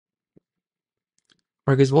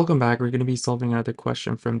Alright guys, welcome back. We're going to be solving another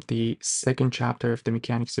question from the second chapter of the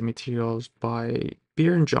Mechanics of Materials by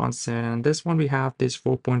Beer and Johnson. This one we have this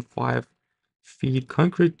 4.5 feet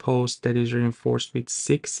concrete post that is reinforced with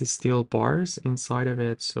 6 steel bars inside of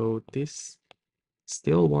it. So these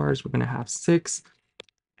steel bars, we're going to have 6,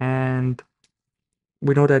 and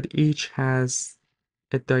we know that each has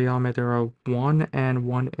a diameter of 1 and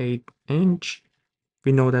 1/8 inch.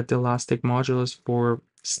 We know that the elastic modulus for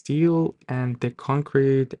steel and the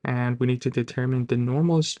concrete, and we need to determine the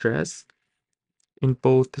normal stress in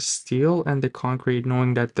both the steel and the concrete,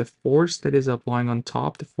 knowing that the force that is applying on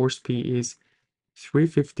top, the force P, is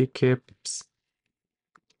 350 kips.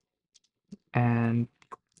 And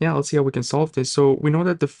yeah, let's see how we can solve this. So we know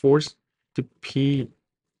that the force, the P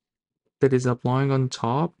that is applying on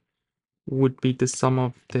top, would be the sum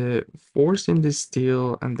of the force in the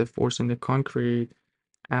steel and the force in the concrete.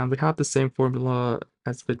 And we have the same formula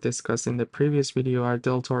as we discussed in the previous video. Our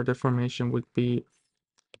delta R deformation would be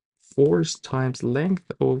force times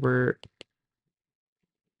length over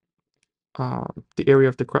the area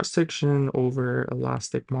of the cross section over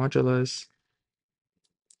elastic modulus.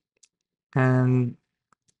 And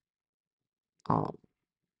uh,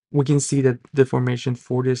 we can see that the deformation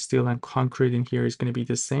for the steel and concrete in here is going to be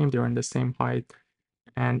the same. They're on the same height.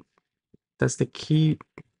 And that's the key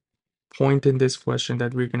point in this question,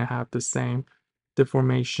 that we're going to have the same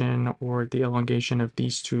deformation or the elongation of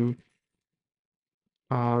these two.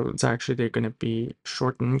 It's actually, they're going to be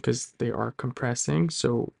shortened because they are compressing.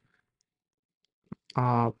 So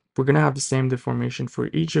we're going to have the same deformation for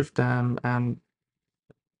each of them. And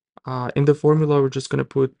in the formula, we're just going to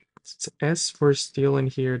put S for steel in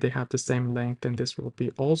here. They have the same length, and this will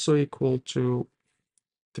be also equal to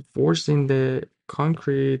the force in the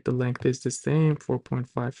concrete. The length is the same,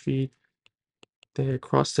 4.5 feet. The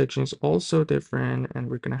cross section is also different, and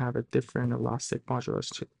we're going to have a different elastic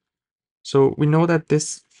modulus too. So we know that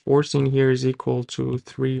this force in here is equal to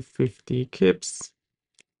 350 kips,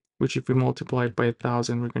 which if we multiply it by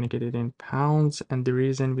 1,000, we're going to get it in pounds. And the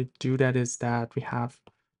reason we do that is that we have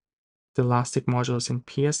the elastic modulus in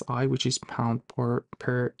PSI, which is pound per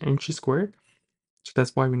inch squared. So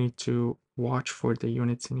that's why we need to watch for the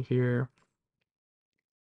units in here.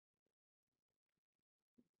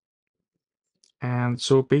 And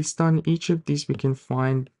so based on each of these, we can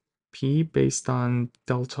find P based on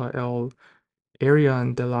delta L area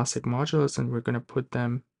and the elastic modulus, and we're going to put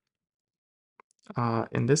them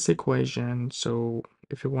in this equation. So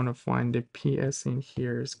if you want to find the PS in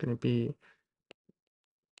here, it's going to be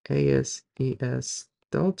AS ES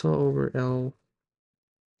delta over L.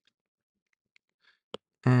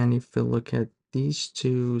 And if we look at these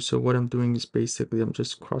two, so what I'm doing is basically I'm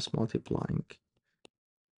just cross multiplying.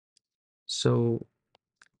 So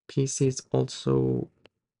PC is also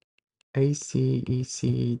AC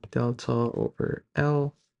EC delta over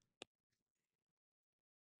L.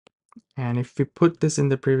 And if we put this in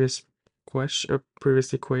the previous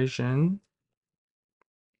equation,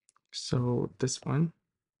 so this one,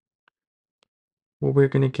 what we're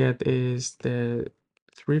going to get is the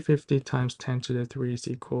 350 times 10 to the 3 is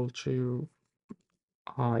equal to,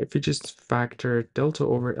 if we just factor delta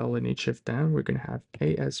over L in each of them, we're going to have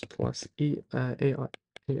AS plus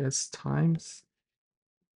AS times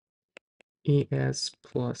ES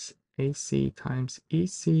plus AC times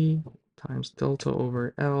EC times delta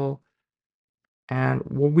over L. And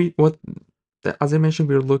as I mentioned,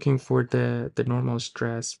 we're looking for the normal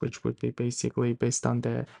stress, which would be basically based on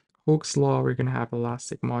the Hooke's law. We're going to have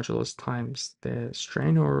elastic modulus times the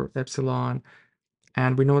strain, or epsilon.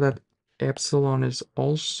 And we know that epsilon is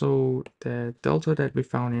also the delta that we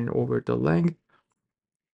found in over the length.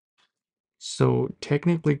 So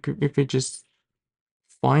technically, if we just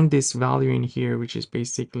find this value in here, which is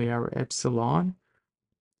basically our epsilon,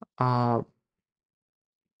 finding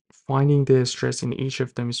the stress in each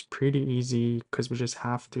of them is pretty easy, because we just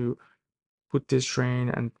have to put this strain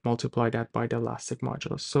and multiply that by the elastic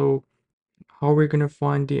modulus. So how we're going to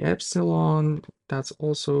find the epsilon, that's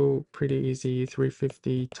also pretty easy.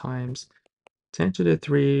 350 times 10 to the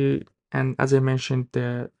 3. And as I mentioned,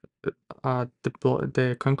 the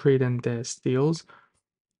concrete and the steels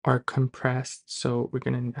are compressed, so we're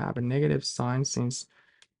going to have a negative sign since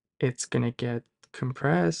it's going to get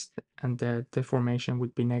compressed, and the deformation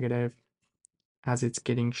would be negative as it's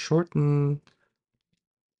getting shortened.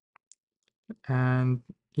 And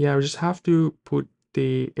yeah, we just have to put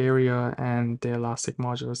the area and the elastic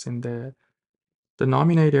modulus in the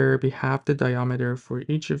denominator. We have the diameter for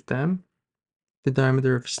each of them. The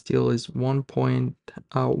diameter of steel is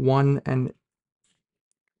 1.1 and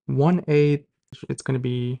 1/8. It's going to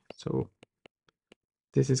be, so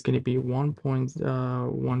This is going to be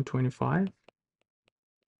 1.125.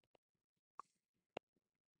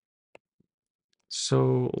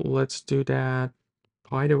 So let's do that.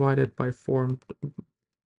 Pi divided by 4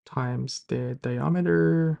 times the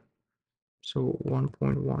diameter. So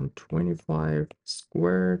 1.125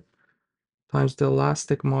 squared times the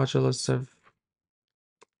elastic modulus of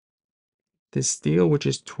this steel, which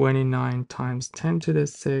is 29 times 10 to the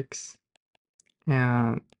 6.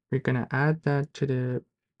 And we're going to add that to the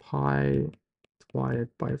pi divided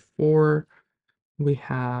by 4. We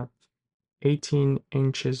have 18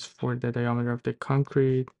 inches for the diameter of the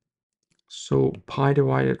concrete. So pi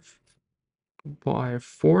divided by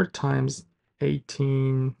 4 times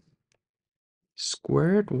 18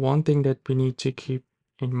 squared. One thing that we need to keep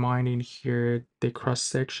in mind in here, the cross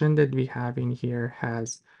section that we have in here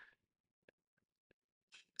has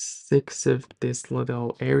 6 of these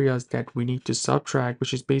little areas that we need to subtract,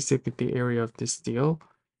 which is basically the area of the steel.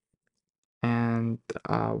 And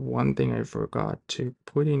one thing I forgot to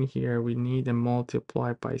put in here, we need to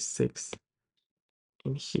multiply by 6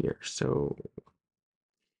 in here. So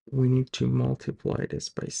we need to multiply this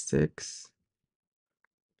by 6.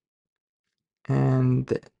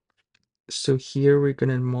 And so here we're going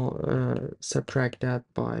to subtract that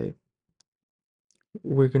by,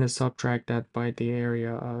 the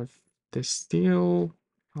area of the steel.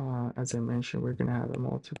 As I mentioned, we're going to have a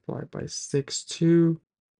multiply by 6 too.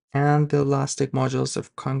 And the elastic modulus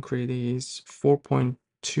of concrete is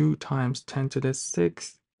 4.2 times 10 to the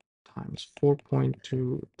 6 times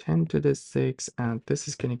 4.2 10 to the 6, and this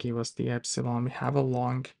is going to give us the epsilon. We have a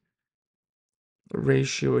long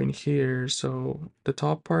ratio in here, so the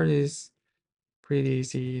top part is pretty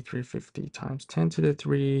easy, 350 times 10 to the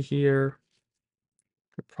 3 here.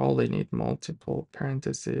 We probably need multiple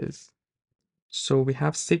parentheses. So we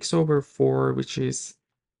have 6 over 4, which is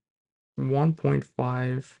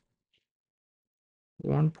 1.5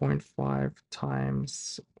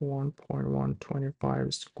 times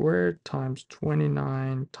 1.125 squared times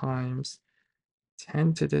 29 times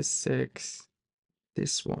 10 to the 6.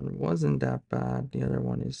 This one wasn't that bad. The other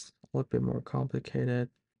one is a little bit more complicated.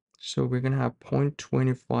 So we're going to have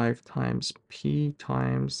 0.25 times p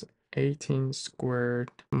times 18 squared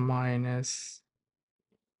minus,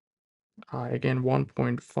 again,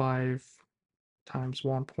 1.5 times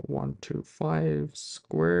 1.125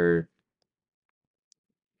 squared,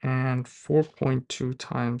 and 4.2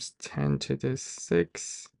 times 10 to the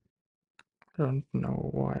 6. I don't know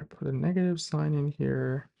why I put a negative sign in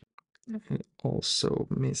here. I also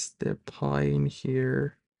missed the pi in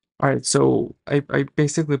here. All right, so I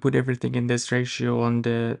basically put everything in this ratio. On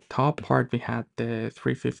the top part, we had the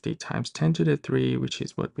 350 times 10 to the 3, which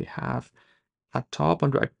is what we have at top.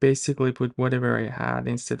 And I basically put whatever I had.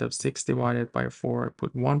 Instead of 6 divided by 4, I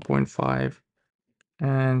put 1.5.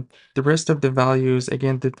 And the rest of the values,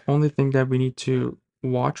 again, the only thing that we need to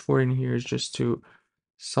watch for in here is just to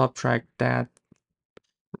subtract that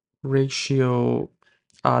ratio,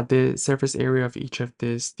 the surface area of each of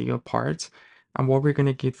the steel parts. And what we're going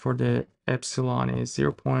to get for the epsilon is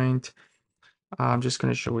 0. I'm just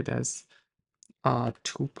going to show it as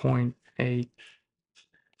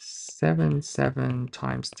 2.877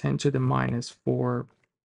 times 10 to the minus 4.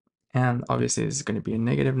 And obviously this is going to be a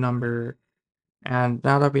negative number. And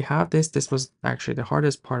now that we have this was actually the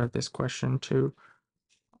hardest part of this question, to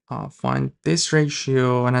find this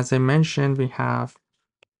ratio. And as I mentioned, we have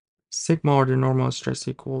sigma, or the normal stress,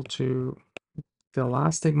 equal to the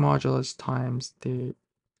elastic modulus times the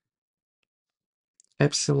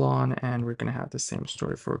epsilon, and we're going to have the same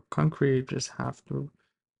story for concrete, just have to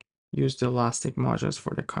use the elastic modulus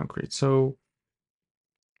for the concrete. So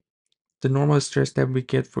the normal stress that we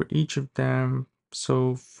get for each of them,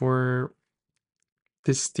 so for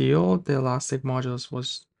the steel, the elastic modulus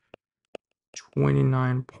was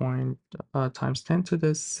 29 times 10 to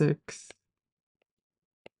the 6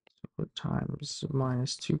 times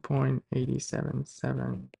minus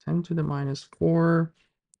 2.877 10 to the minus 4.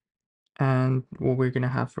 And what we're going to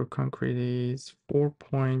have for concrete is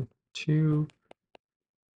 4.2.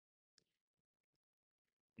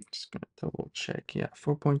 Just going to double check. Yeah,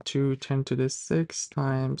 4.2 10 to the 6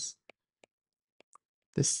 times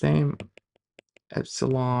the same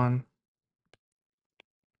epsilon.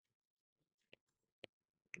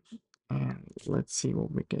 And let's see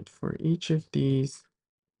what we get for each of these.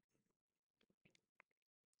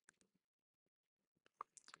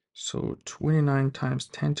 So 29 times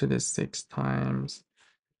 10 to the 6 times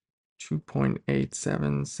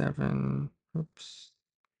 2.877, oops,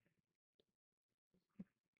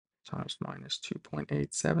 times minus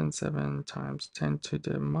 2.877 times 10 to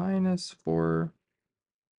the minus 4.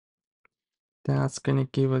 That's going to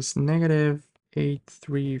give us negative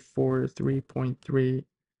 8343.3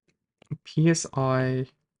 psi.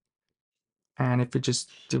 And if we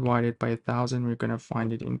just divide it by 1,000, we're going to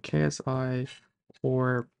find it in KSI,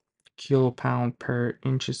 or kilopound per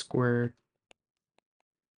inch squared.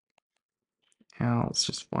 Now let's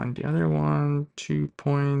just find the other one,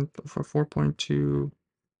 4.2.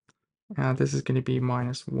 And this is going to be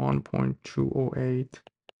minus 1.208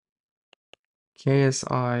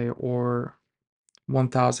 KSI, or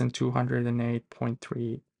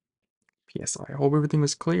 1,208.3 PSI. I hope everything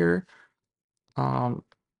was clear.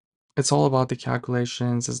 It's all about the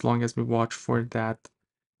calculations as long as we watch for that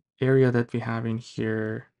area that we have in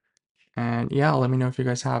here. And yeah, let me know if you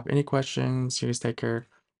guys have any questions. You guys take care.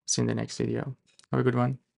 See you in the next video. Have a good one.